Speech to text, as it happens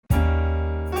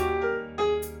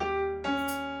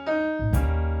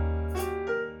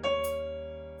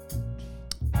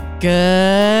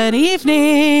Good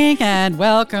evening and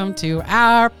welcome to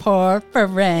our Poor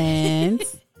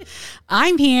Friends.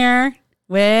 I'm here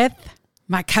with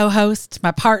my co-host,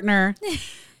 my partner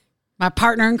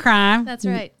in crime. That's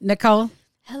right. Nicole.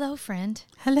 Hello, friend.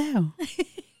 Hello.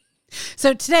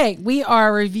 So today we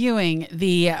are reviewing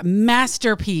the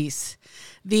masterpiece,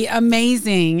 the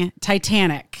amazing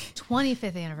Titanic.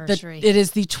 25th anniversary. It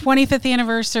is the 25th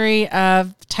anniversary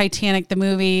of Titanic, the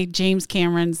movie, James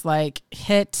Cameron's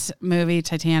hit movie,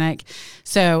 Titanic.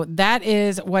 So that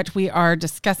is what we are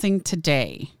discussing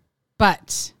today.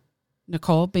 But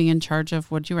Nicole, being in charge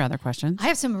of Would You Rather questions. I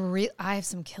have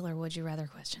some killer Would You Rather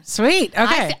questions. Sweet.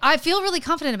 Okay. I feel really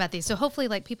confident about these. So hopefully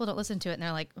people don't listen to it and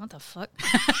they're like, what the fuck?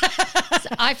 So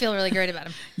I feel really great about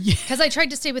them. Because I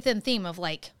tried to stay within theme of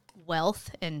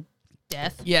wealth and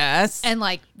death. Yes. And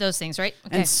those things, right?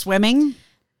 Okay. And swimming?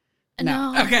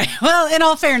 No. Okay. Well, in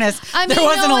all fairness, there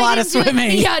wasn't a lot of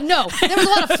swimming. Yeah, no. There was a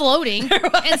lot of floating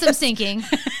and some sinking.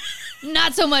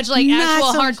 Not so much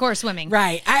actual hardcore swimming.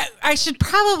 Right. I should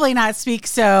probably not speak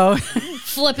so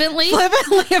flippantly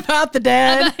about the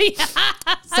dead.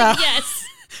 So yes.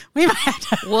 We might have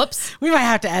to, whoops. We might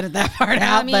have to edit that part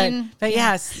out. But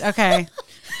yeah. Yes. Okay.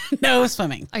 No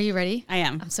swimming. Are you ready? I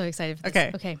am. I'm so excited for this.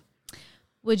 Okay. Okay.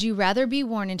 Would you rather be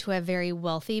born into a very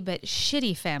wealthy but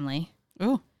shitty family?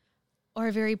 Ooh. Or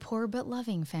a very poor but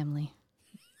loving family?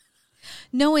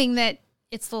 Knowing that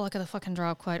it's the luck of the fucking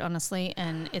draw, quite honestly,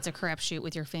 and it's a crapshoot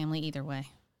with your family either way.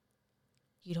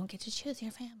 You don't get to choose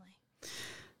your family.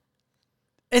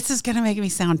 This is going to make me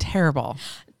sound terrible.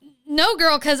 No,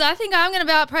 girl, because I think I'm going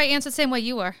to probably answer the same way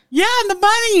you are. Yeah, and the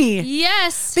money.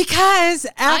 Yes. Because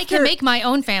I can make my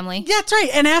own family. Yeah, that's right.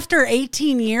 And after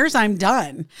 18 years, I'm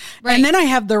done. Right. And then I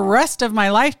have the rest of my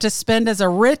life to spend as a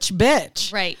rich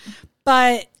bitch. Right.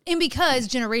 But... And because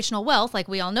generational wealth,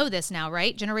 we all know this now,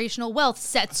 right? Generational wealth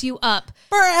sets you up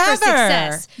forever. For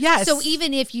success. Yes. So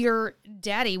even if your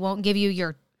daddy won't give you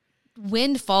your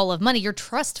windfall of money, your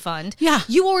trust fund,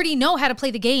 you already know how to play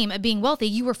the game of being wealthy.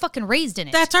 You were fucking raised in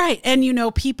it. That's right. And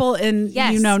people in,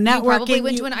 networking. You probably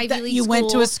went to an Ivy League You school. went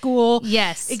to a school.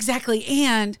 Yes. Exactly.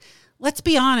 And let's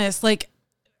be honest,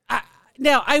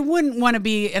 now, I wouldn't want to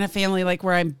be in a family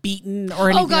where I'm beaten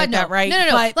or anything that, right?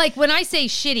 No. But, when I say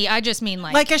shitty, I just mean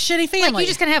like a shitty family. You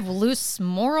just kind of have loose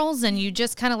morals and you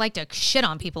just kind of like to shit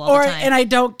on people all the time. And I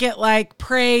don't get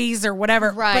praise or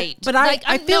whatever. Right. But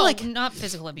I feel not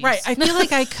physical abuse. Right. I feel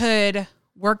like I could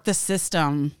work the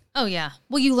system. Oh, yeah.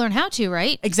 Well, you learn how to,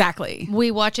 right? Exactly.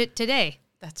 We watch it today.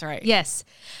 That's right. Yes.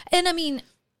 And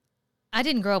I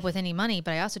didn't grow up with any money,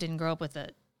 but I also didn't grow up with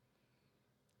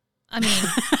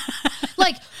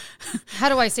how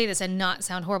do I say this and not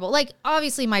sound horrible?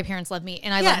 Obviously my parents love me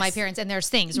and I love my parents and there's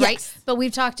things, right? But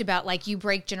we've talked about you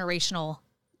break generational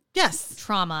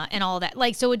trauma and all that.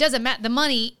 So it doesn't matter. The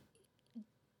money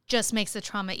just makes the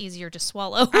trauma easier to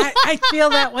swallow. I feel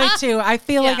that way too. I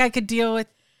feel like I could deal with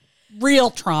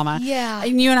real trauma. Yeah.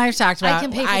 And you and I have talked about I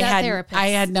can pay for that therapist. I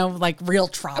had no real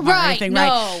trauma or right, anything, no,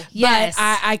 right? Yes.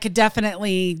 But I could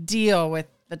definitely deal with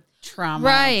the trauma.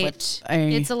 Right.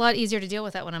 It's a lot easier to deal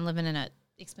with that when I'm living in a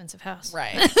expensive house.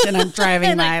 Right. And I'm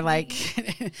driving my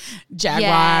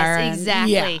Jaguar. Yes,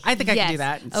 exactly. Yeah, I think I can do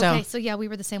that. Okay, so yeah, we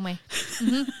were the same way.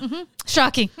 Mm-hmm, mm-hmm.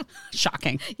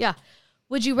 Shocking. Yeah.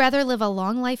 Would you rather live a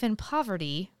long life in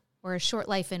poverty or a short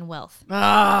life in wealth?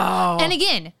 Oh. And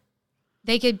again,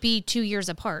 they could be 2 years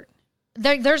apart.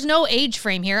 There's no age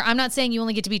frame here. I'm not saying you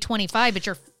only get to be 25, but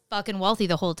you're fucking wealthy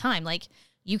the whole time.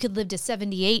 You could live to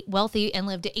 78 wealthy and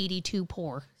live to 82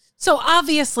 poor. So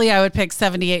obviously I would pick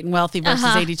 78 and wealthy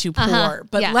versus 82 poor.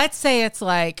 But let's say it's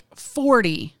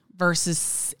 40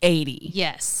 versus 80.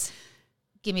 Yes.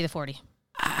 Give me the 40.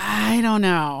 I don't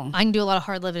know. I can do a lot of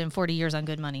hard living in 40 years on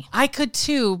good money. I could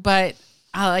too, but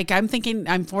I'm thinking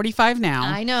I'm 45 now.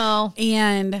 I know.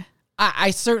 And I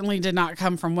certainly did not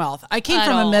come from wealth. I came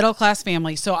from a middle class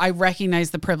family, so I recognize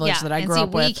the privilege that I grew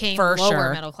up with. We came for lower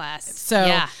sure. middle class.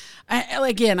 So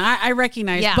I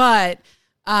recognize, but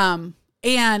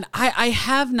and I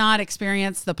have not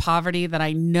experienced the poverty that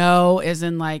I know is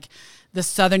in the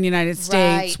southern United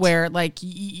States, where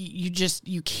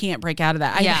you can't break out of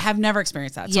that. I have never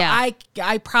experienced that. So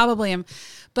I probably am,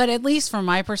 but at least from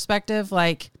my perspective,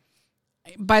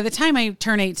 by the time I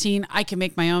turn 18, I can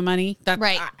make my own money. That's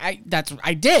right.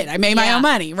 I did. I made my own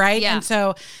money. Right. Yeah. And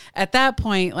so at that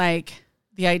point,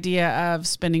 the idea of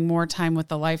spending more time with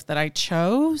the life that I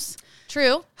chose.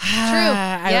 True.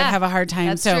 I would have a hard time.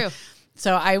 That's true.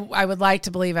 So I would like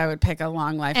to believe I would pick a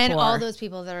long life. And poor. all those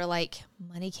people that are like,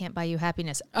 money can't buy you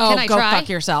happiness. Oh, Can I go try? fuck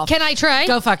yourself. Can I try?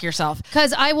 Go fuck yourself.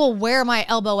 Because I will wear my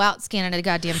elbow out scanning a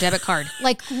goddamn debit card.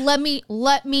 Let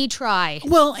me try.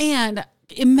 Well, and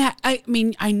I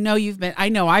mean, I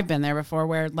know I've been there before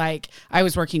where like I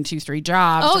was working 2-3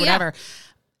 jobs or whatever.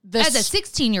 As a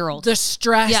 16-year-old, the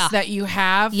stress that you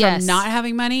have from not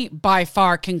having money by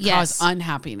far can cause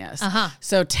unhappiness.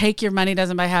 So take your money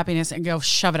doesn't buy happiness and go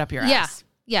shove it up your ass.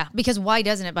 Yeah, because why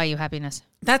doesn't it buy you happiness?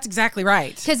 That's exactly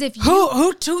right. Because if you,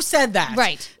 who said that?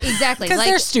 Right, exactly. Because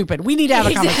they're stupid. We need to have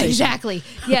a conversation. Exactly.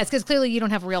 Yes, because clearly you don't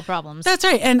have real problems. That's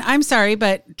right. And I'm sorry,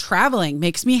 but traveling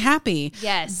makes me happy.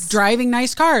 Yes. Driving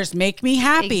nice cars make me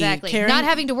happy. Exactly. Not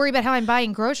having to worry about how I'm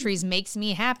buying groceries makes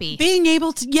me happy. Being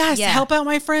able to help out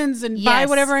my friends and buy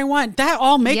whatever I want. That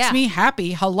all makes me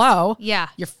happy. Hello. Yeah.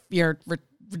 You're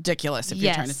ridiculous if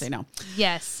you're trying to say no.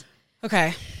 Yes.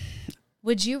 Okay.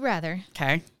 Would you rather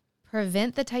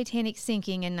prevent the Titanic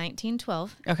sinking in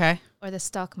 1912 or the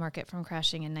stock market from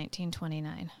crashing in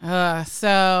 1929?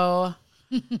 So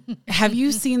have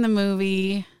you seen the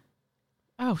movie?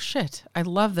 Oh, shit. I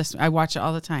love this. I watch it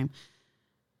all the time.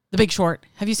 The Big Short.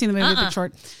 Have you seen the movie The Big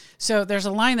Short? So there's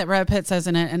a line that Brad Pitt says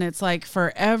in it, and it's like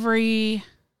for every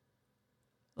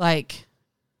like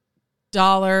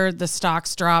dollar the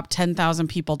stocks drop, 10,000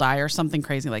 people die or something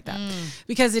crazy like that.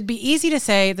 Because it'd be easy to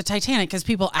say the Titanic because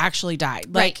people actually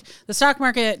died. Like the stock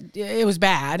market, it was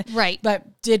bad. Right.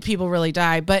 But did people really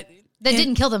die? But that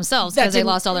didn't kill themselves because they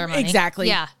lost all their money. Exactly.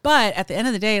 Yeah. But at the end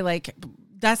of the day, like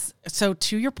that's so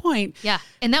to your point. Yeah.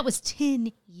 And that was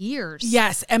 10 years.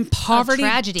 Yes. And poverty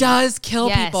does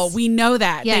kill people. We know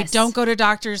that. Yes. They don't go to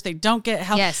doctors. They don't get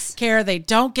health care. They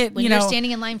don't get, when you're standing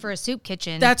in line for a soup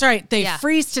kitchen. That's right. They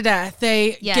freeze to death.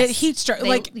 They get heat stroke.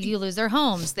 Like you lose their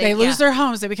homes. They lose their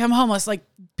homes. They become homeless. Like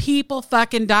people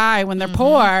fucking die when they're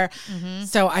poor.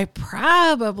 So I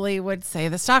probably would say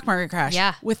the stock market crash.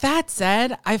 Yeah. With that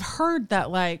said, I've heard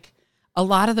that like a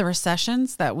lot of the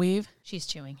recessions that She's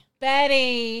chewing.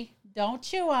 Betty, don't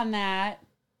chew on that.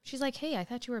 She's like, hey, I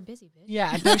thought you were busy, bitch.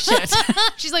 Yeah, no shit.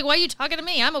 She's like, why are you talking to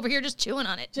me? I'm over here just chewing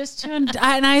on it. Just chewing.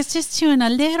 And I was just chewing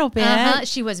a little bit.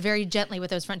 She was very gently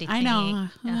with those front teeth. I know.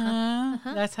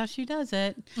 That's how she does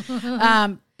it.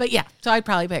 But yeah, so I'd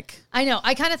probably pick. I know.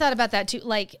 I kind of thought about that too.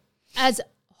 Like, as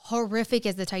horrific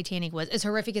as the Titanic was, as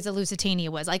horrific as the Lusitania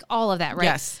was, like all of that, right?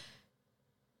 Yes.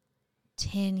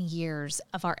 10 years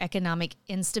of our economic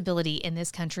instability in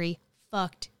this country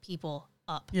fucked people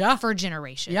up for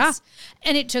generations. Yeah.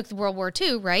 And it took World War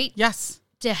II, right? Yes.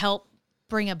 To help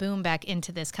bring a boom back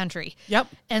into this country. Yep.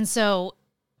 And so,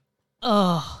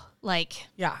 yeah,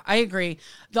 I agree.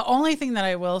 The only thing that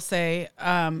I will say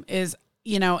is,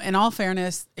 you know, in all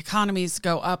fairness, economies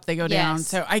go up, they go down.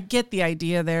 So I get the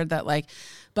idea there that like,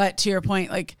 but to your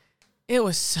point, like it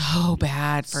was so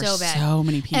bad for so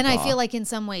many people. And I feel like in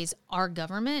some ways our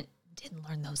government didn't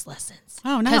learn those lessons.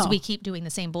 Oh, no. Because we keep doing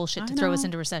the same bullshit to throw us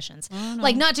into recessions.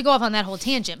 Like, not to go off on that whole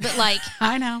tangent, but like,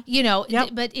 I know. You know,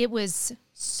 but it was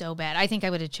so bad. I think I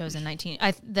would have chosen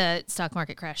the stock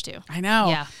market crash too. I know.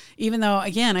 Yeah. Even though,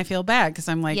 again, I feel bad because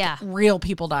I'm like, real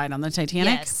people died on the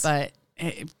Titanic, but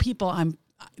people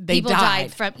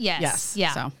died from, yes.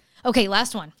 Yeah. So. Okay,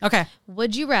 last one. Okay.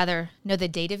 Would you rather know the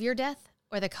date of your death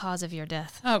or the cause of your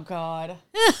death? Oh, God.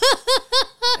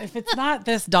 If it's not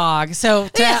this dog. So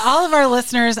to all of our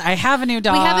listeners, I have a new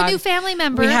dog. We have a new family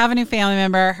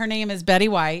member. Her name is Betty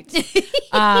White.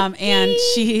 And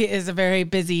she is a very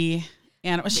busy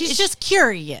animal. She's just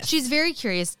curious. She's very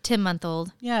curious.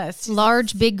 10-month-old. Yes.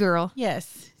 Large, big girl.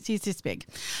 Yes. She's just big.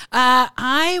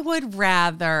 I would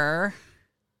rather.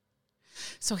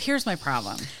 So here's my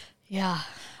problem. Yeah.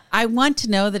 I want to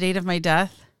know the date of my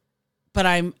death, but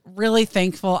I'm really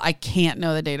thankful I can't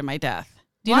know the date of my death.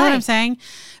 Do you know what I'm saying?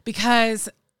 Because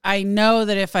I know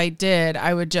that if I did,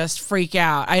 I would just freak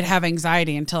out. I'd have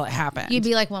anxiety until it happened. You'd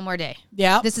be like, one more day.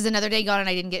 Yeah. This is another day gone and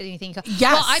I didn't get anything. Yes.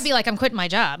 Well, I'd be like, I'm quitting my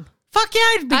job. Fuck yeah,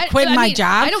 I'd be quitting my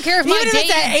job. I don't care if even if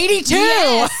it's at 82.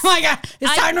 Yes. Oh my God,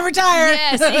 it's time to retire.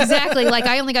 Yes, exactly. Like,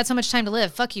 I only got so much time to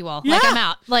live. Fuck you all. Yeah. Like, I'm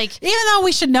out. Like, even though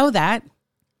we should know that.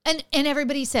 And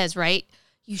everybody says, right?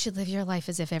 You should live your life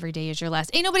as if every day is your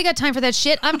last. Ain't nobody got time for that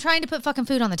shit. I'm trying to put fucking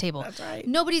food on the table. That's right.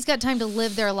 Nobody's got time to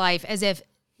live their life as if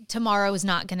tomorrow is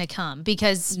not going to come,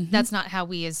 because that's not how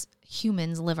we as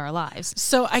humans live our lives.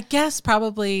 So I guess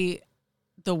probably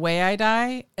the way I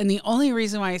die, and the only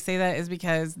reason why I say that is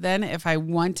because then if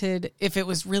it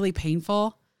was really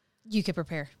painful, you could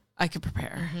prepare. I could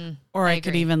prepare. Or I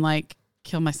could even like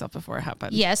kill myself before it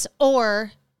happened. Yes.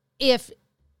 Or if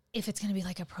it's going to be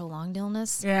like a prolonged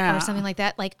illness or something like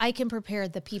that, like I can prepare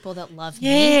the people that love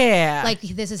me. Yeah. Like,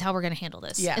 this is how we're going to handle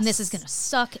this. Yes. And this is going to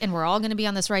suck and we're all going to be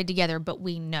on this ride together, but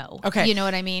we know. Okay. You know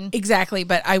what I mean? Exactly.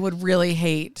 But I would really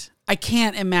I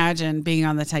can't imagine being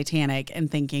on the Titanic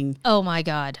and thinking, oh my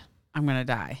God, I'm going to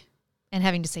die. And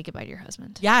having to say goodbye to your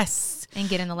husband. Yes. And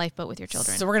get in the lifeboat with your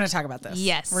children. So we're going to talk about this.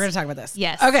 Yes. We're going to talk about this.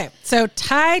 Yes. Okay. So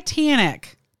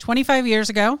Titanic, 25 years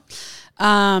ago.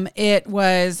 It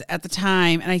was at the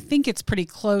time, and I think it's pretty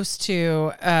close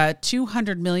to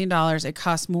 $200 million. It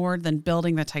cost more than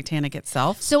building the Titanic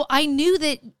itself. So I knew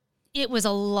that it was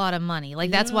a lot of money.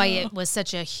 Like, that's why it was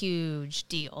such a huge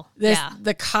deal.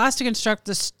 The cost to construct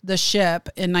the ship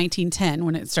in 1910,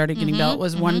 when it started getting built,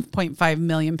 was 1.5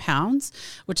 million pounds,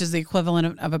 which is the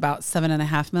equivalent of about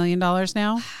 $7.5 million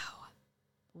now.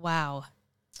 Wow.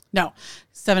 No,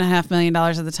 $7.5 million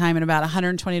at the time, and about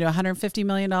 $120 to $150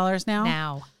 million now.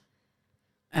 Now.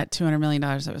 At $200 million,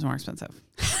 it was more expensive.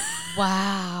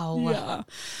 Wow.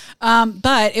 Yeah.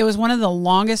 But it was one of the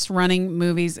longest running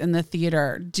movies in the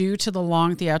theater. Due to the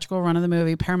long theatrical run of the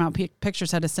movie, Paramount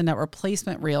Pictures had to send out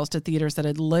replacement reels to theaters that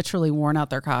had literally worn out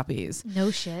their copies.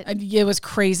 No shit. It was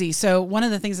crazy. So one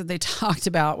of the things that they talked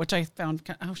about, which I found,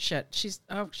 oh shit.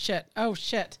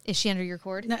 Is she under your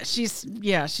cord? No, she's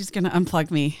going to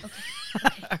unplug me. Okay.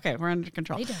 Okay, we're under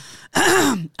control.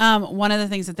 One of the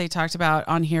things that they talked about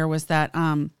on here was that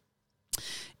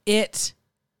it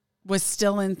was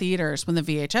still in theaters when the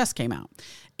VHS came out.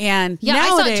 And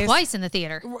nowadays, I saw it twice in the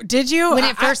theater. Did you? When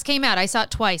it first came out, I saw it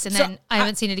twice, and then I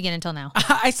haven't seen it again until now.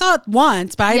 I saw it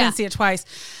once, but I didn't see it twice.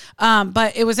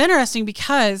 But it was interesting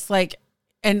because, like,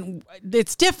 and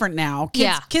it's different now.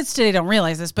 Kids today don't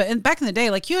realize this, but back in the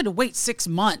day, like, you had to wait 6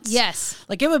 months. Yes.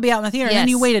 Like, it would be out in the theater, and then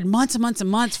you waited months and months and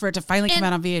months for it to finally come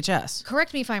out on VHS.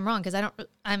 Correct me if I'm wrong, because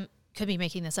could be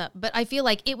making this up, but I feel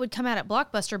like it would come out at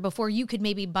Blockbuster before you could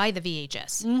maybe buy the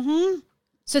VHS. Mm-hmm.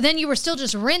 So then you were still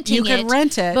just renting it. You could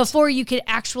rent it before you could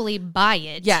actually buy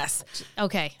it. Yes.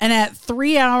 Okay. And at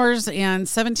 3 hours and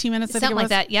 17 minutes, something like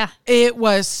that. Yeah. It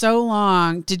was so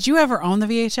long. Did you ever own the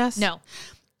VHS? No.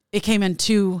 It came in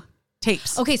 2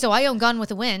 tapes. Okay, so I own Gone with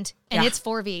the Wind, and it's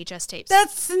 4 VHS tapes.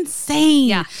 That's insane.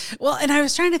 Yeah. Well, and I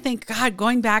was trying to think, God,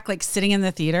 going back, like, sitting in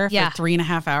the theater for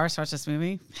 3.5 hours to watch this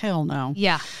movie? Hell no.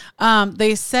 Yeah.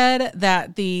 They said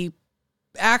that the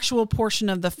actual portion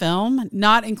of the film,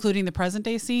 not including the present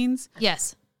day scenes,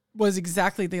 was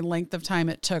exactly the length of time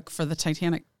it took for the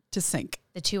Titanic to sink.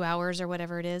 The 2 hours or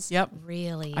whatever it is? Yep.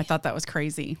 Really? I thought that was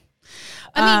crazy.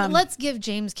 I mean, let's give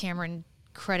James Cameron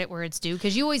credit where it's due,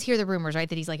 because you always hear the rumors, right,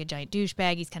 that he's like a giant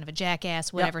douchebag, he's kind of a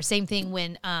jackass, whatever. Yep. Same thing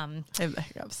when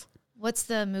what's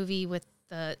the movie with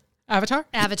the Avatar,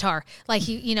 like,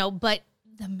 but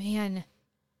the man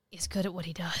is good at what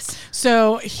he does.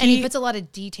 So he puts a lot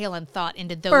of detail and thought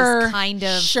into those kind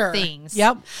of things.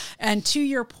 Yep. And to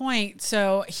your point,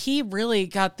 so he really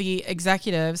got the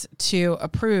executives to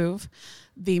approve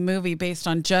the movie based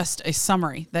on just a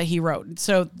summary that he wrote.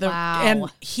 So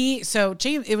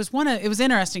James, it was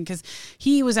interesting because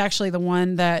he was actually the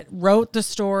one that wrote the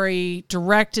story,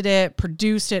 directed it,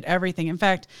 produced it, everything. In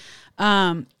fact,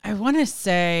 I want to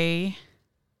say,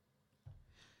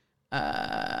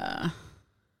 I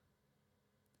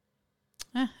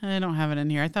don't have it in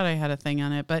here. I thought I had a thing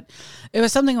on it, but it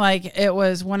was something like it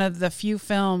was one of the few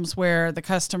films where the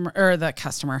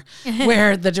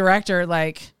director,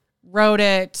 like, wrote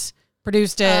it,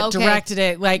 produced it, directed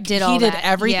it, like, he did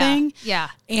everything. Yeah.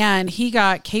 And he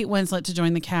got Kate Winslet to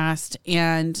join the cast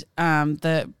and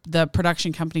the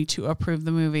production company to approve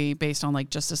the movie based on, like,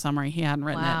 just a summary. He hadn't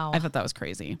written it. I thought that was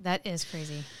crazy. That is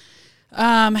crazy.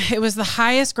 It was the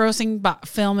highest grossing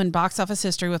film in box office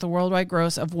history with a worldwide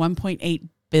gross of $1.8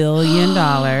 billion.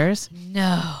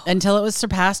 No. Until it was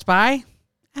surpassed by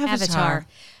Avatar.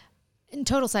 And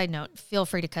total side note, feel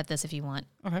free to cut this if you want.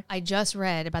 Okay. I just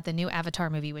read about the new Avatar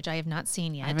movie, which I have not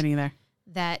seen yet. I haven't either.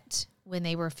 That when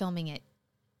they were filming it,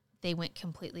 they went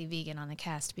completely vegan on the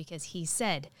cast because he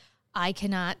said, I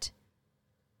cannot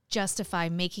justify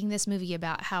making this movie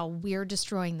about how we're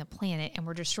destroying the planet and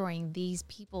we're destroying these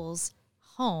people's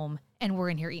home and we're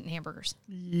in here eating hamburgers.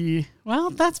 Yeah.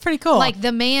 Well, that's pretty cool. Like,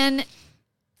 the man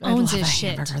owns his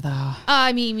shit. Hamburger, though.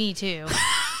 I mean, me too.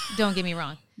 Don't get me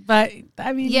wrong. But,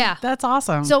 I mean, that's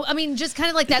awesome. So, I mean, just kind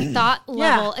of like that thought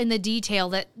level and the detail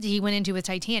that he went into with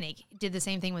Titanic, did the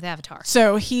same thing with Avatar.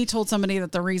 So he told somebody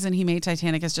that the reason he made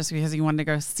Titanic is just because he wanted to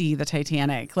go see the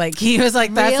Titanic. Like, he was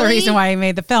like, that's the reason why he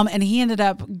made the film. And he ended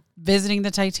up visiting the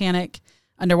Titanic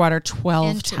underwater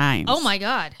 12 times. Oh, my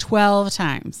God. 12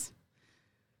 times.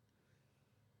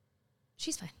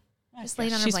 She's fine. Just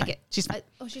laying on her blanket. Fine. She's fine.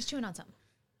 She's chewing on something.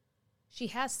 She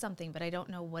has something, but I don't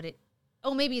know what it...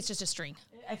 Oh, maybe it's just a string.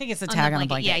 I think it's a tag on the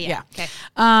blanket. Yeah. Okay.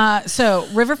 So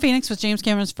River Phoenix was James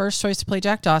Cameron's first choice to play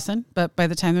Jack Dawson, but by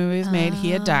the time the movie was made, he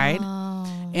had died,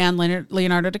 and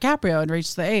Leonardo DiCaprio had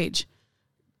reached the age.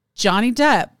 Johnny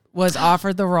Depp was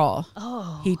offered the role.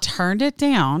 Oh. He turned it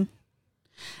down,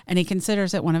 and he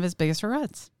considers it one of his biggest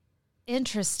regrets.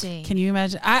 Interesting. Can you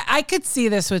imagine? I could see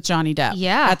this with Johnny Depp.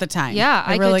 Yeah. At the time. Yeah,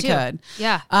 I really could.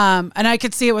 Yeah. And I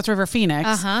could see it with River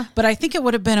Phoenix. But I think it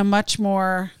would have been a much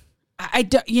more.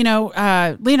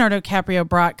 Leonardo DiCaprio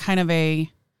brought kind of a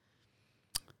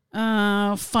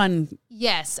fun.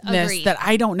 Yes, agreed. That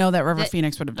I don't know that River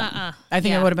Phoenix would have done. I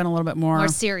think it would have been a little bit more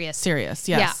serious. Serious,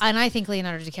 yes. Yeah, and I think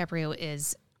Leonardo DiCaprio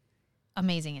is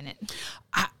amazing in it.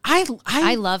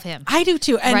 I love him. I do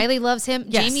too. And Riley loves him.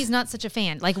 Yes. Jamie's not such a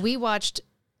fan. Like, we watched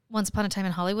Once Upon a Time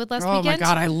in Hollywood last weekend. Oh my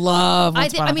God, I love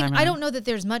Once Upon a Time. I don't know that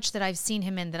there's much that I've seen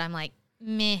him in that I'm like,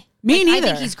 meh. Me neither. I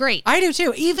think he's great. I do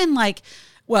too. Even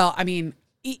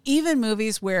even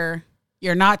movies where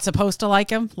you're not supposed to like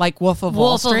him, like Wolf of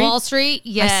Wall Street. Wolf of Wall Street,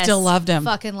 yes. I still loved him.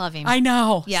 Fucking love him. I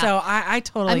know. Yeah. So I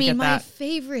totally get that. My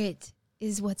favorite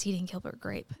is What's Eating Gilbert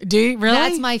Grape. Do you really?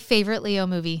 That's my favorite Leo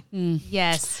movie.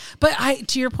 Yes. But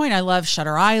to your point, I love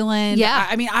Shutter Island. Yeah.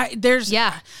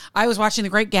 I was watching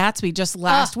The Great Gatsby just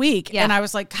last week, and I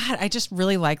was like, God, I just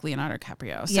really like Leonardo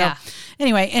DiCaprio. So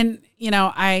anyway, and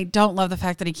I don't love the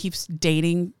fact that he keeps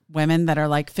dating women that are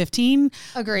like 15.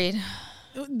 Agreed.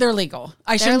 They're legal.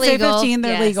 I shouldn't say 15.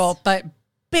 They're legal, but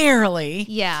barely.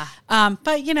 Yeah.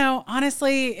 But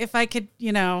honestly, if I could,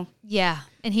 Yeah.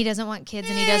 And he doesn't want kids,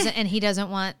 and he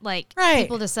doesn't want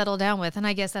people to settle down with. And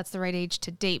I guess that's the right age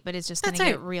to date, but it's just going to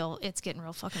get real. It's getting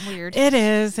real fucking weird. It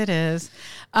is.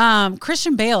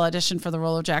 Christian Bale auditioned for the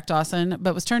role of Jack Dawson,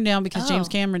 but was turned down because James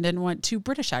Cameron didn't want 2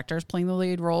 British actors playing the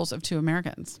lead roles of 2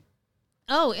 Americans.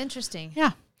 Oh, interesting.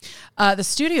 Yeah. The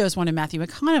studios wanted Matthew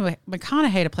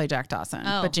McConaughey to play Jack Dawson,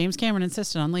 but James Cameron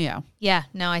insisted on Leo. Yeah,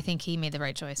 no, I think he made the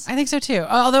right choice. I think so too.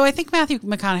 Although I think Matthew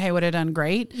McConaughey would have done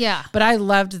great. Yeah. But I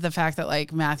loved the fact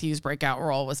that Matthew's breakout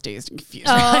role was Dazed and Confused.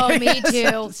 Oh, me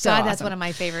too. So God, awesome. That's one of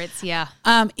my favorites. Yeah.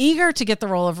 Eager to get the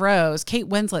role of Rose, Kate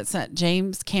Winslet sent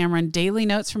James Cameron daily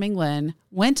notes from England,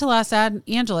 went to Los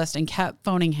Angeles and kept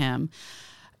phoning him.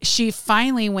 She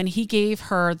finally, when he gave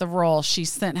her the role, she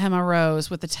sent him a rose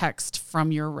with a text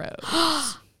from your Rose.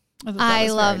 I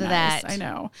love that. I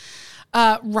know.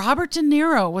 Robert De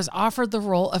Niro was offered the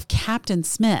role of Captain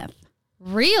Smith.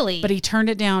 Really? But he turned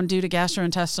it down due to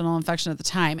gastrointestinal infection at the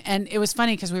time. And it was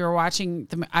funny because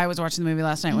I was watching the movie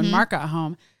last night when Mark got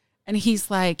home, and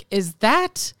he's like, "Is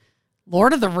that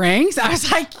Lord of the Rings?" I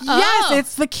was like, yes,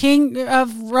 it's the King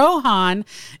of Rohan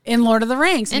in Lord of the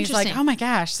Rings. And he's like, oh my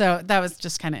gosh. So that was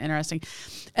just kind of interesting.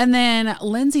 And then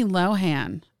Lindsay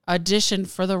Lohan auditioned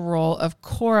for the role of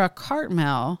Cora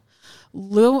Cartmel.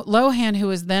 Lohan, who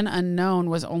was then unknown,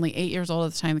 was only 8 years old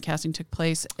at the time the casting took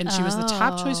place, and she was the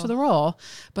top choice for the role.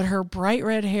 But her bright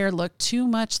red hair looked too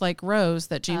much like Rose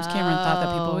that James Cameron thought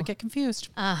that people would get confused.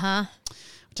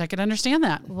 Which I could understand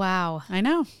that. Wow. I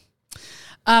know.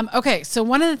 Okay, so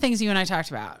one of the things you and I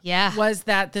talked about was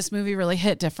that this movie really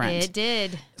hit different. It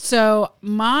did. So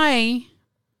I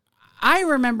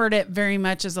remembered it very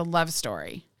much as a love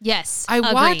story. Yes. I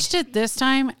watched it this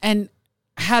time and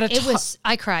had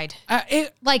I cried.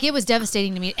 It was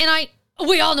devastating to me. And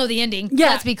we all know the ending.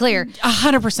 Yeah. Let's be clear.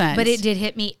 100%. But it did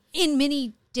hit me in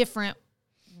many different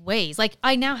ways.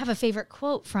 I now have a favorite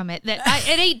quote from it that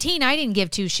at 18, I didn't give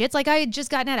 2 shits. I had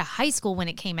just gotten out of high school when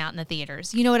it came out in the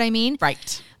theaters. You know what I mean?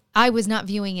 Right. I was not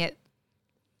viewing it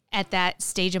at that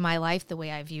stage of my life the way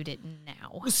I viewed it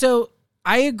now. So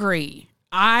I agree.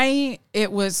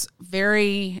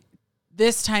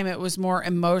 This time it was more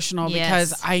emotional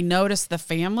because I noticed the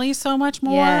family so much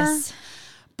more. Yes.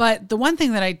 But the one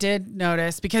thing that I did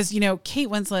notice, because, Kate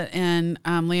Winslet and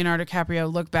Leonardo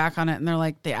DiCaprio look back on it and they're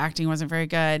like, the acting wasn't very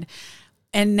good.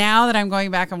 And now that I'm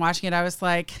going back and watching it, I was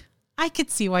like, I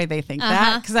could see why they think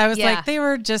that. Because I was like, they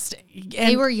were just...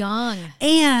 they were young.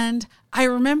 And I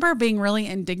remember being really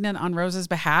indignant on Rose's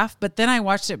behalf, but then I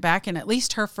watched it back, and at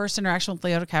least her first interaction with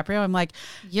Leo DiCaprio, I'm like,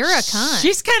 you're a cunt.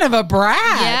 She's kind of a brat.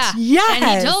 Yeah. Yes.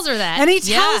 And he tells her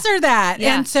that.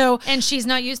 Yeah. And she's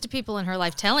not used to people in her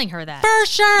life telling her that. For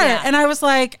sure. Yeah. And I was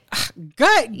like,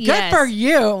 good for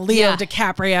you, Leo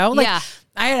DiCaprio.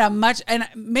 I had and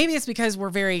maybe it's because we're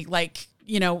very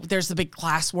there's the big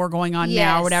class war going on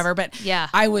now or whatever, but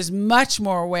I was much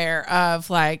more aware of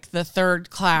the third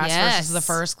class versus the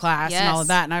first class and all of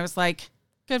that. And I was like,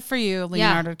 good for you,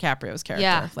 Leonardo DiCaprio's character.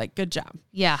 Yeah. Good job.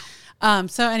 Yeah.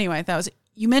 So anyway,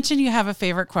 you mentioned you have a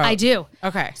favorite quote. I do.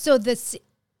 Okay. So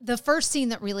the first scene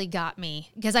that really got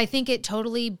me, because I think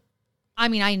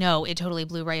I know it totally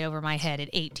blew right over my head at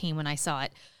 18 when I saw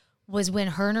it, was when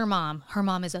her and her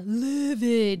mom is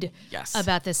livid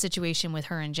about this situation with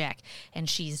her and Jack. And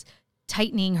she's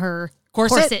tightening her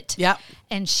corset. Yep.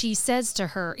 And she says to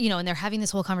her, and they're having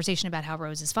this whole conversation about how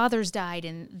Rose's father's died.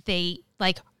 And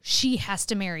she has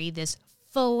to marry this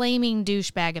flaming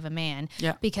douchebag of a man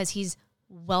yeah. because he's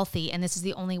wealthy and this is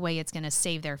the only way it's going to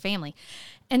save their family.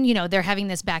 And, you know, they're having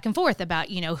this back and forth about,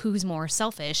 you know, who's more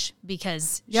selfish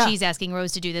because she's asking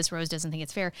Rose to do this. Rose doesn't think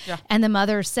it's fair. Yeah. And the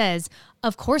mother says,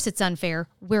 of course it's unfair.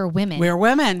 We're women. We're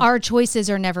women. Our choices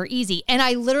are never easy. And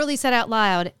I literally said out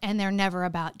loud, and they're never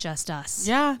about just us.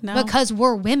 Yeah, no. Because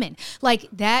we're women. Like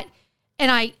that. And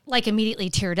I like immediately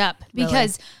teared up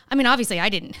because, really? I mean, obviously I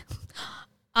didn't.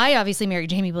 I obviously married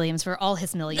Jamie Williams for all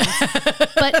his millions.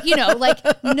 But, you know, like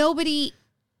nobody...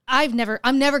 I'm never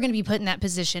going to be put in that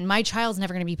position. My child's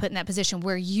never going to be put in that position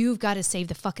where you've got to save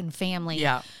the fucking family.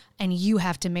 Yeah. And you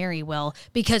have to marry Will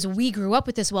because we grew up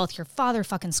with this wealth. Your father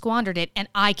fucking squandered it, and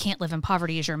I can't live in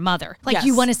poverty as your mother. Like,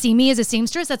 you want to see me as a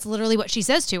seamstress? That's literally what she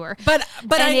says to her. But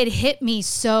it hit me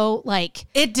so like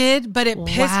it did, but it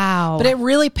pissed. Wow. But it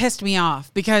really pissed me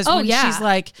off because when she's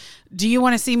like, "Do you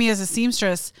want to see me as a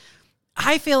seamstress?"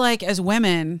 I feel like as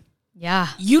women,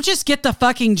 you just get the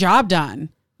fucking job done.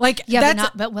 Like,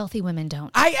 but wealthy women don't.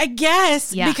 I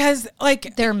guess because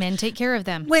like their men take care of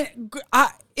them.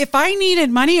 If I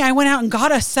needed money, I went out and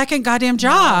got a second goddamn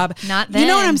job. No, not then. You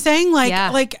know what I'm saying?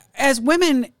 Like as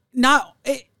women,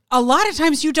 a lot of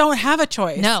times you don't have a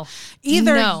choice. No,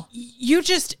 you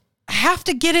just have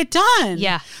to get it done.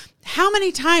 Yeah. How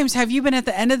many times have you been at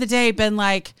the end of the day been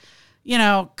like, you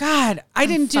know, God,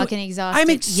 I'm fucking exhausted. I'm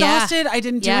exhausted. I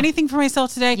didn't do anything for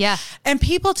myself today. Yeah. And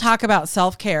people talk about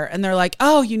self-care and they're like,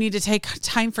 oh, you need to take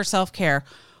time for self-care.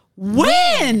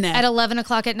 When? At 11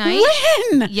 o'clock at night?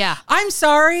 When? Yeah. I'm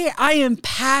sorry. I am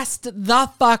passed the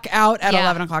fuck out at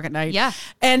 11 o'clock at night. Yeah.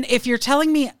 And if you're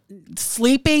telling me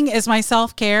sleeping is my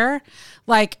self-care,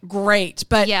 like, great.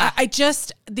 But I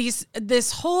just,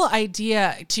 this whole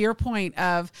idea, to your point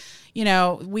of, you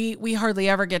know, we hardly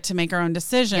ever get to make our own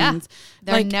decisions.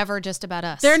 Yeah. They're never just about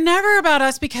us. They're never about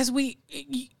us because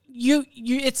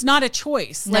it's not a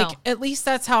choice. No. Like, at least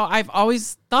that's how I've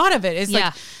always thought of it. Is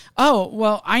like, oh,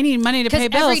 well, I need money to pay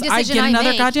bills. I get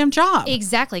another goddamn job.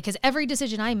 Exactly. Because every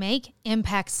decision I make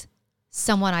impacts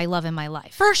someone I love in my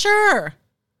life. For sure.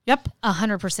 Yep.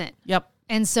 100%. Yep.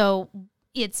 And so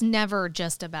it's never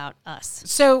just about us.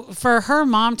 So for her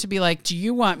mom to be like, do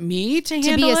you want me to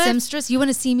handle be a seamstress? You want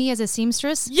to see me as a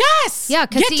seamstress? Yes. Yeah.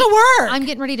 Get to work. I'm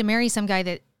getting ready to marry some guy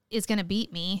that is going to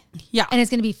beat me. Yeah. And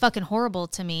it's going to be fucking horrible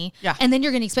to me. Yeah. And then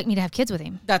you're going to expect me to have kids with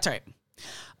him. That's right.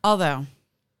 Although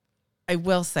I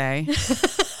will say,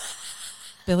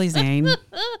 Billy Zane,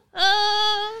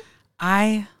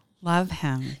 I love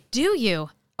him. Do you?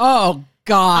 Oh,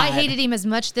 God. I hated him as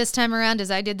much this time around as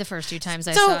I did the first 2 times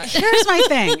I saw it. So here's my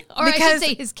thing. Or I should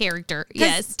say his character.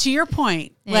 Yes. To your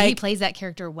point. And like, he plays that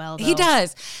character well, though. He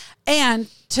does. And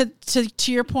to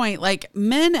your point, like,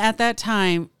 men at that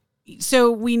time,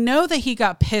 so we know that he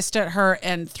got pissed at her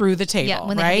and threw the table,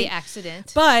 when they right? had the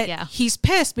accident. But he's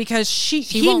pissed because she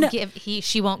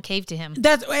won't cave to him.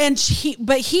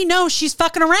 But he knows she's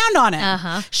fucking around on him.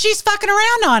 Uh-huh. She's fucking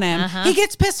around on him. Uh-huh. He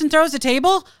gets pissed and throws the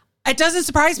table. It doesn't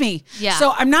surprise me. Yeah.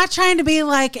 So I'm not trying to be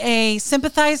like a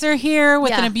sympathizer here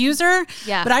with an abuser.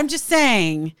 Yeah. But I'm just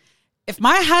saying, if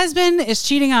my husband is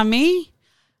cheating on me,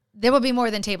 there will be more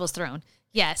than tables thrown.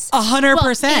 Yes.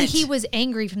 100%. And he was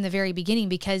angry from the very beginning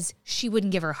because she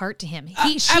wouldn't give her heart to him.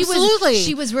 Absolutely.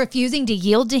 She was refusing to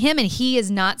yield to him, and he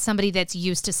is not somebody that's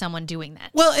used to someone doing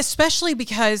that. Well, especially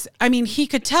because, I mean, he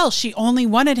could tell she only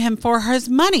wanted him for his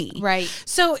money. Right.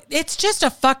 So it's just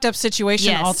a fucked up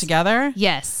situation altogether.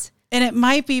 Yes. And it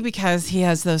might be because he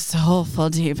has those soulful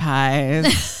deep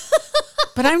eyes.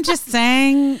 But I'm just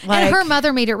saying, like... And her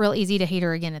mother made it real easy to hate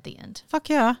her again at the end. Fuck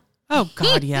yeah. Oh,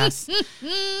 God, yes.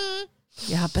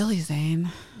 Yeah, Billy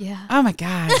Zane. Yeah. Oh, my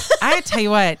God. I tell you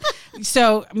what.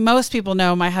 So most people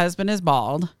know my husband is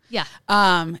bald. Yeah.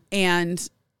 And,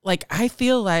 like, I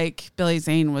feel like Billy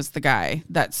Zane was the guy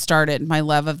that started my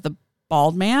love of the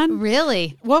bald man.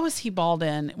 Really? What was he bald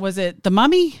in? Was it The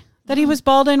Mummy? That he was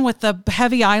bald in with the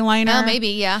heavy eyeliner. Oh, maybe,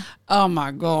 yeah. Oh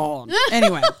my God.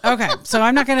 Anyway, okay. So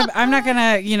I'm not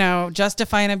gonna, you know,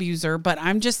 justify an abuser, but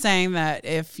I'm just saying that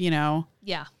if, you know,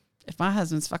 if my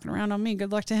husband's fucking around on me,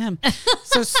 good luck to him.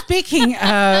 So speaking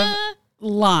of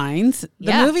lines,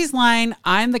 the movie's line,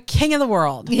 "I'm the king of the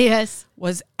world,"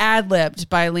 was ad-libbed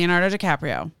by Leonardo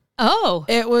DiCaprio. Oh.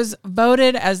 It was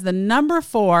voted as the number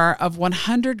 4 of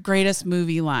 100 greatest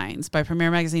movie lines by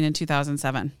Premiere Magazine in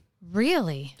 2007.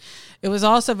 Really? It was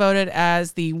also voted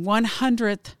as the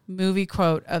 100th movie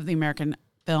quote of the American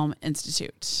Film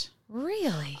Institute.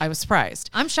 Really? I was surprised.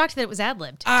 I'm shocked that it was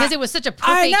ad-libbed because it was such a perfect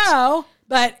I know,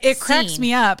 but it scene. cracks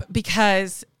me up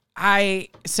because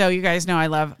so you guys know I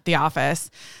love The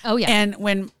Office. Oh, yeah. And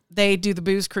when they do the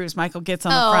booze cruise, Michael gets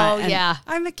on the front. And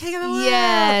I'm the king of the world.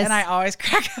 Yes. And I always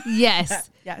crack up. Yes.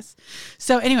 Yes.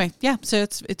 So anyway, so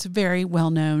it's a very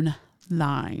well-known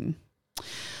line.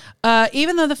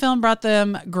 Even though the film brought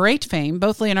them great fame,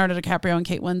 both Leonardo DiCaprio and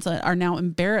Kate Winslet are now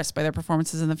embarrassed by their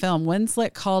performances in the film.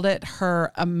 Winslet called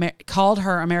her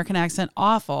American accent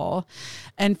awful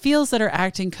and feels that her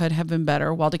acting could have been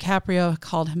better, while DiCaprio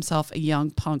called himself a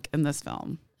young punk in this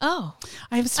film. Oh.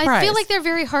 I was surprised. I feel like they're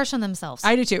very harsh on themselves.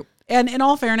 I do too. And in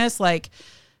all fairness, like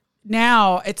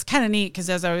now it's kind of neat because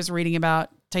as I was reading about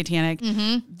Titanic,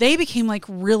 they became like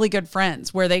really good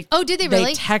friends where they did they really?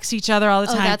 They text each other all the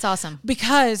time. Oh, that's awesome.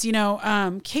 Because, Kate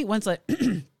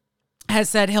Winslet has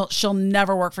said she'll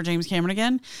never work for James Cameron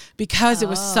again because it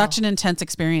was such an intense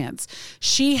experience.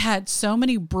 She had so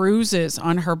many bruises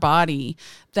on her body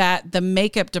that the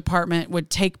makeup department would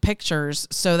take pictures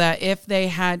so that if they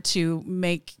had to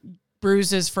make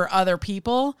bruises for other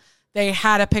people, they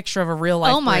had a picture of a real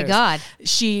life. Oh my God.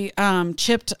 She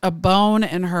chipped a bone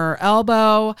in her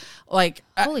elbow. Like,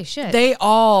 holy shit. They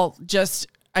all just,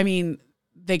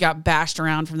 they got bashed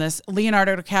around from this.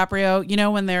 Leonardo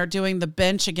DiCaprio, when they're doing the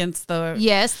bench against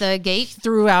the gate,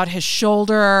 threw out his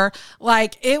shoulder.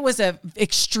 Like, it was a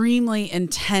extremely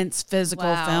intense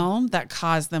physical film that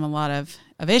caused them a lot of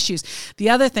issues. The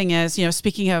other thing is,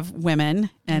 speaking of women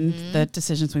and the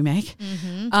decisions we make,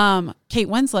 Kate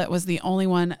Winslet was the only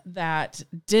one that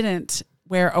didn't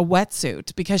wear a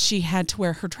wetsuit because she had to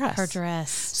wear her dress.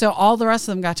 So all the rest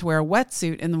of them got to wear a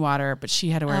wetsuit in the water, but she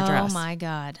had to wear a dress. Oh my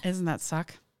God. Isn't that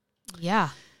suck? Yeah.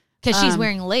 Because she's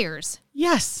wearing layers.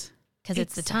 Yes. Because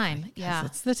it's the time. Yeah.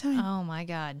 It's the time. Oh my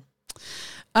God.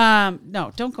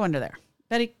 No, don't go under there.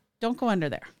 Betty, don't go under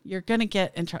there. You're going to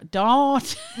get in trouble.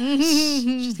 Don't.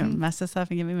 She's going to mess this up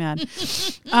and get me mad.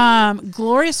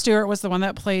 Gloria Stewart was the one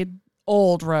that played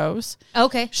old Rose.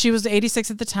 Okay. She was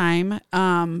 86 at the time,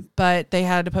 but they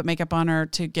had to put makeup on her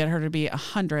to get her to be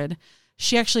 100.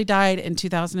 She actually died in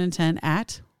 2010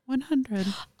 at 100.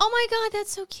 Oh my God,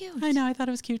 that's so cute. I know. I thought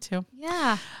it was cute too.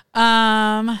 Yeah.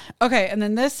 Okay. And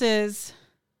then this is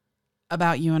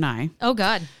about you and I. Oh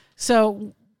God.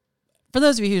 So for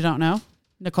those of you who don't know,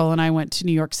 Nicole and I went to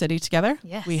New York City together.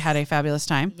 Yes. We had a fabulous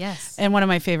time. Yes. And one of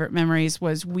my favorite memories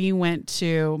was we went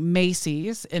to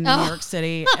Macy's in New York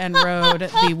City and rode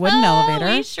the wooden elevator.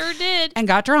 We sure did. And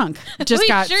got drunk. Just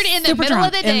got sure did. In the super middle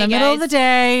drunk. of the day, In the middle of the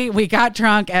day, we got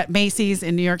drunk at Macy's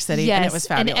in New York City. Yes. And it was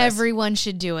fabulous. And everyone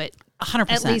should do it. 100%.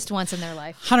 At least once in their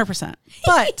life. 100%.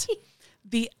 But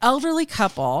the elderly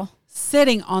couple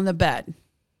sitting on the bed.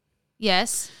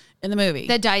 Yes. In the movie.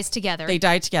 That dies together. They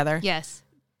died together. Yes.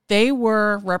 They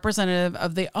were representative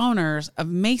of the owners of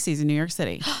Macy's in New York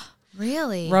City.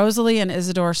 Really? Rosalie and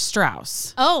Isidore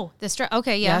Strauss. Oh, the Strauss.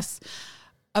 Okay, yeah. Yes.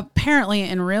 Apparently,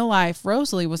 in real life,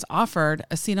 Rosalie was offered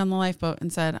a seat on the lifeboat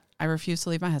and said, I refuse to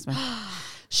leave my husband.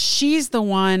 She's the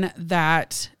one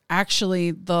that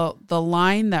actually, the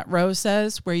line that Rose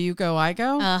says, where you go, I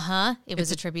go. Uh-huh. It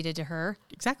was attributed to her.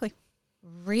 Exactly.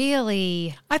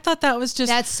 Really? I thought that was just...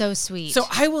 That's so sweet. So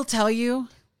I will tell you...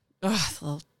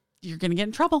 you're going to get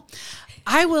in trouble.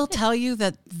 I will tell you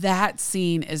that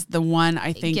scene is the one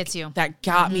I think gets you. That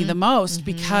got me the most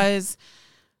because,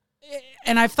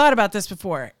 and I've thought about this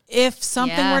before, if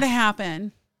something were to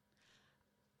happen,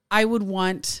 I would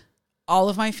want all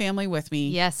of my family with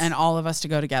me and all of us to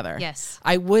go together. Yes.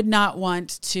 I would not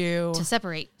want to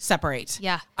separate.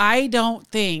 Yeah. I don't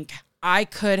think I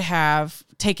could have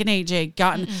taken AJ,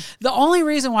 the only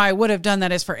reason why I would have done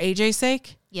that is for AJ's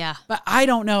sake. Yeah. But I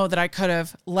don't know that I could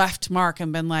have left Mark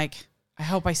and been like, I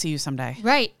hope I see you someday.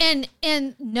 Right. And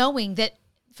knowing that,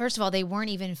 first of all, they weren't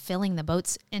even filling the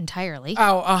boats entirely.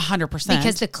 Oh,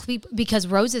 100%. Because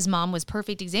Rose's mom was a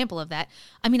perfect example of that.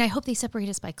 I mean, I hope they separate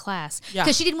us by class. Yeah.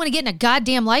 Because she didn't want to get in a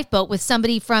goddamn lifeboat with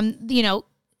somebody from,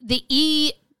 the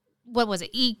E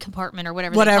compartment or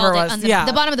whatever it was. On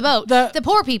the bottom of the boat. The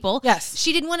poor people. Yes.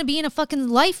 She didn't want to be in a fucking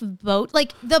lifeboat.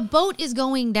 Like, the boat is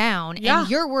going down and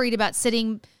you're worried about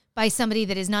sitting by somebody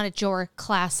that is not at your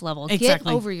class level. Exactly.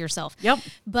 Get over yourself. Yep.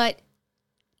 But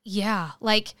yeah,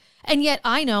 and yet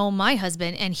I know my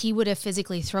husband and he would have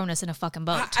physically thrown us in a fucking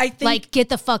boat. I think, get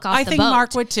the fuck off the boat. I think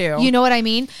Mark would too. You know what I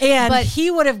mean? But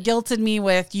he would have guilted me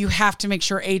with, you have to make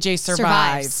sure AJ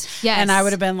survives. Yes. And I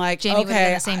would have been like, Jamie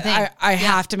okay, the same thing. I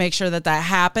have to make sure that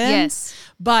happens. Yes.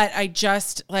 But I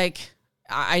just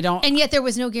I don't. And yet there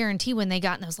was no guarantee when they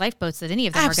got in those lifeboats that any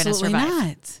of them were going to survive. Absolutely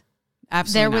not.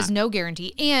 Absolutely There was no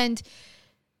guarantee. And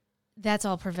that's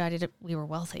all provided we were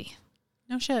wealthy.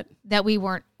 No shit. That we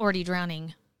weren't already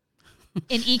drowning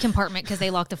in E compartment because they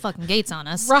locked the fucking gates on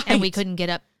us. Right. And we couldn't get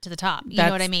up to the top. You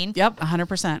know what I mean? Yep,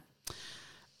 100%.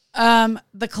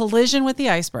 The collision with the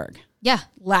iceberg.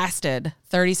 lasted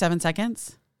 37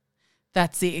 seconds.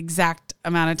 That's the exact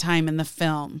amount of time in the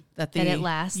film that it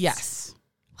lasts. Yes.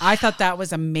 Wow. I thought that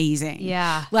was amazing.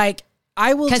 Yeah. Like,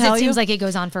 I will tell you. Because it seems like it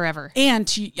goes on forever. And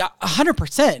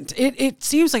 100%. It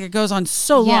seems like it goes on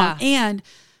so long. And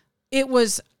it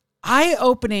was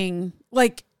eye-opening.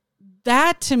 Like,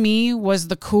 that to me was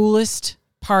the coolest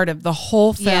part of the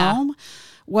whole film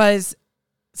was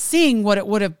seeing what it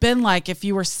would have been like if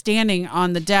you were standing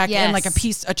on the deck and like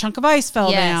a chunk of ice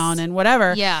fell down and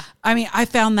whatever. Yeah. I mean, I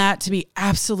found that to be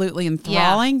absolutely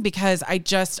enthralling because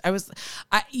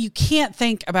you can't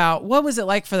think about what was it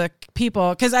like for the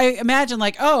people. Cause I imagine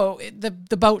like,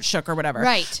 the boat shook or whatever.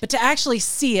 Right. But to actually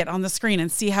see it on the screen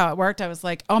and see how it worked, I was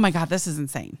like, oh my God, this is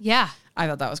insane. Yeah. I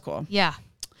thought that was cool. Yeah.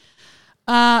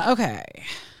 Okay.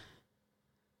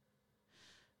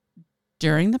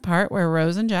 During the part where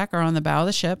Rose and Jack are on the bow of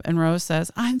the ship and Rose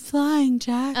says, I'm flying,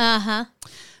 Jack. Uh-huh.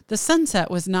 The sunset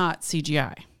was not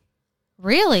CGI.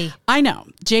 Really? I know.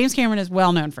 James Cameron is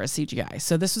well known for his CGI,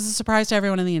 so this was a surprise to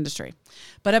everyone in the industry.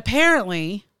 But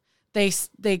apparently,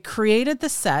 they created the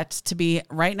set to be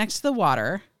right next to the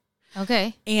water.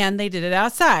 Okay. And they did it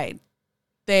outside.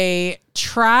 They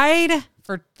tried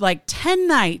for like 10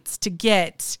 nights to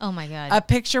get a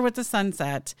picture with the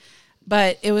sunset.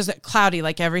 But it was cloudy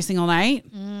like every single night.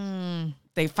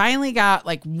 They finally got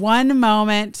like one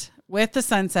moment with the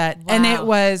sunset and it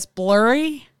was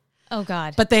blurry. Oh,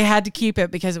 God. But they had to keep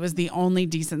it because it was the only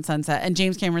decent sunset. And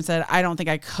James Cameron said, I don't think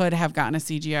I could have gotten a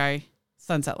CGI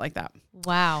sunset like that.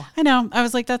 Wow. I know. I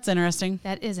was like, that's interesting.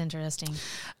 That is interesting.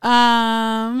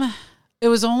 It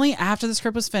was only after the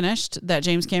script was finished that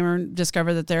James Cameron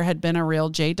discovered that there had been a real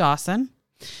Jay Dawson.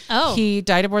 Oh. He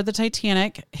died aboard the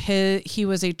Titanic. He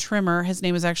was a trimmer. His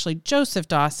name was actually Joseph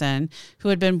Dawson, who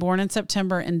had been born in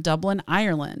September in Dublin,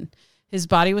 Ireland. His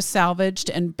body was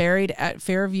salvaged and buried at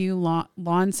Fairview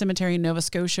Lawn Cemetery in Nova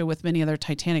Scotia with many other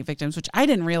Titanic victims, which I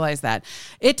didn't realize that.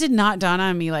 It did not dawn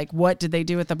on me, like, what did they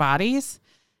do with the bodies?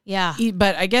 Yeah.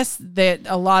 But I guess that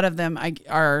a lot of them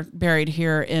are buried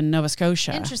here in Nova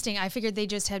Scotia. Interesting. I figured they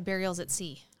just had burials at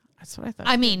sea. That's what I thought.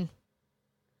 I mean,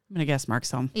 I'm going to guess Mark's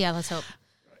home. Yeah, let's hope.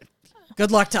 Good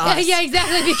luck to us. Yeah,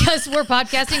 exactly, because we're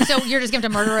podcasting, so you're just going to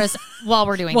murder us while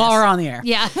we're doing this. While we're on the air.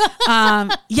 Yeah.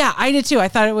 Yeah, I did too. I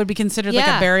thought it would be considered like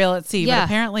a burial at sea, Yeah. but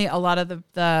apparently a lot of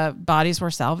the bodies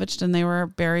were salvaged and they were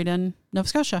buried in Nova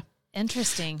Scotia.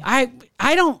 Interesting.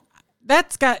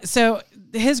 So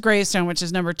his gravestone, which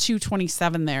is number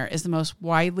 227 there, is the most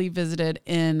widely visited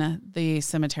in the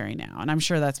cemetery now. And I'm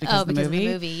sure that's because of the movie.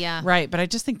 Of the movie, yeah. Right, but I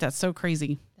just think that's so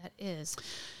crazy. That is.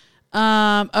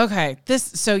 Okay.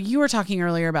 So you were talking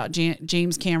earlier about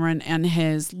James Cameron and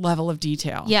his level of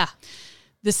detail. Yeah.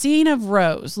 The scene of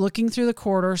Rose looking through the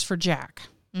corridors for Jack.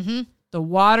 Mm-hmm. The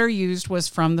water used was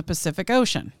from the Pacific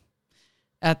Ocean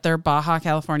at their Baja,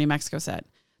 California, Mexico set.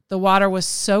 The water was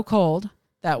so cold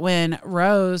that when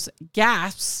Rose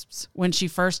gasps when she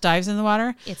first dives in the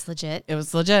water, it's legit. It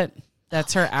was legit.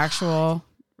 That's her actual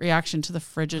reaction to the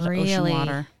frigid ocean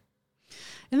water.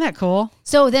 Isn't that cool?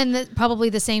 So then probably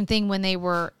the same thing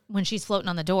when she's floating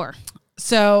on the door.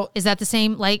 So is that the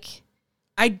same?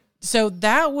 So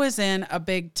that was in a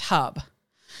big tub.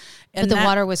 And the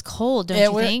water was cold, don't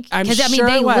you think? Because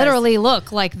they literally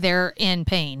look like they're in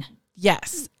pain.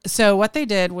 Yes. So what they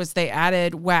did was they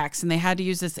added wax and they had to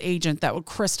use this agent that would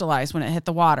crystallize when it hit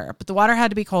the water. But the water had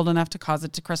to be cold enough to cause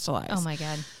it to crystallize. Oh my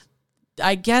God.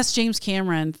 I guess James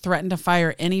Cameron threatened to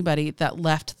fire anybody that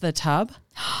left the tub.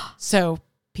 So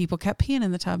people kept peeing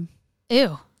in the tub.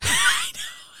 Ew. I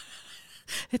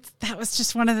know. That was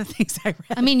just one of the things I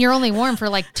read. I mean, you're only warm for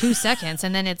like 2 seconds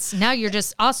and then now you're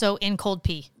just also in cold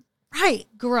pee. Right.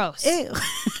 Gross. Ew.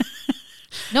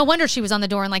 No wonder she was on the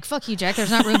door and like, fuck you, Jack.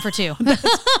 There's not room for two.